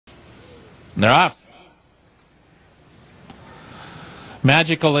They're off.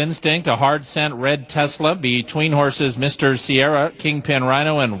 Magical Instinct, a hard scent Red Tesla. Between horses, Mr. Sierra, Kingpin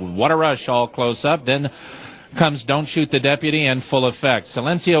Rhino, and What a Rush all close up. Then comes Don't Shoot the Deputy and Full Effect.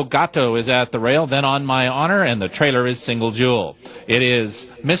 Silencio Gato is at the rail, then On My Honor, and the trailer is Single Jewel. It is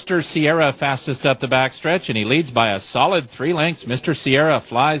Mr. Sierra fastest up the backstretch, and he leads by a solid 3 lengths. Mr. Sierra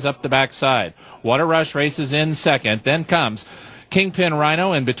flies up the backside. What a Rush races in second. Then comes Kingpin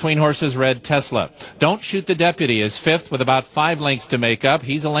Rhino and Between Horses Red Tesla. Don't Shoot the Deputy is fifth with about 5 lengths to make up.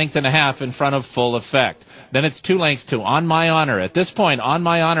 He's a length and a half in front of Full Effect. Then it's 2 lengths to On My Honor. At this point, On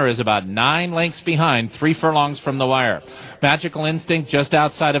My Honor is about 9 lengths behind, 3 furlongs from the wire. Magical Instinct just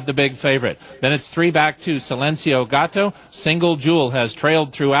outside of the big favorite. Then it's 3 back to Silencio Gato. Single Jewel has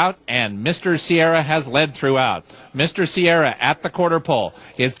trailed throughout, and Mr. Sierra has led throughout. Mr. Sierra at the quarter pole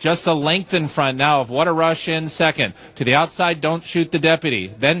is just a length in front now of What a Rush in second. To the outside, Don't Shoot the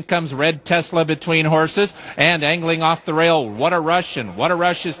Deputy. Then comes Red Tesla Between Horses, and angling off the rail, What a Rush, and What a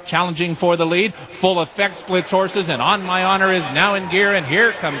Rush is challenging for the lead. Full Effect splits horses, and On My Honor is now in gear, and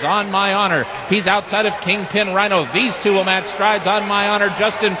here comes On My Honor. He's outside of Kingpin Rhino. These two will match strides. On My Honor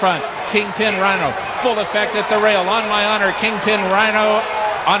just in front. Kingpin Rhino. Full Effect at the rail. On My Honor. Kingpin Rhino.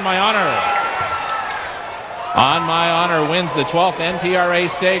 On My Honor. On My Honor wins the 12th NTRA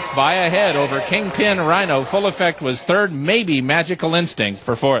Stakes by a head over Kingpin Rhino. Full Effect was third, maybe Magical Instinct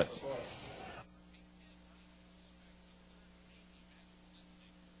for fourth.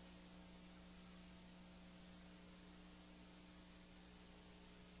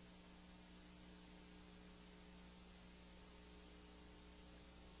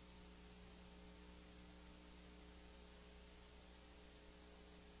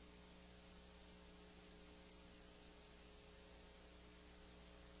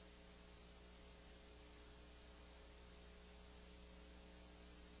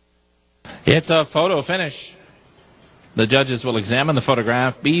 It's a photo finish. The judges will examine the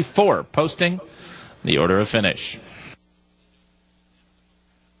photograph before posting the order of finish.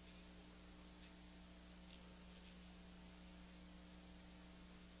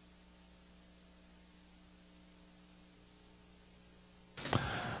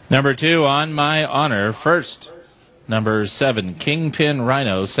 Number 2, On My Honor, first. Number 7, Kingpin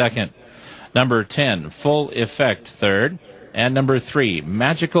Rhino, second. Number 10, Full Effect, third. And number 3,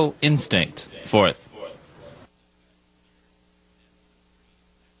 Magical Instinct, fourth.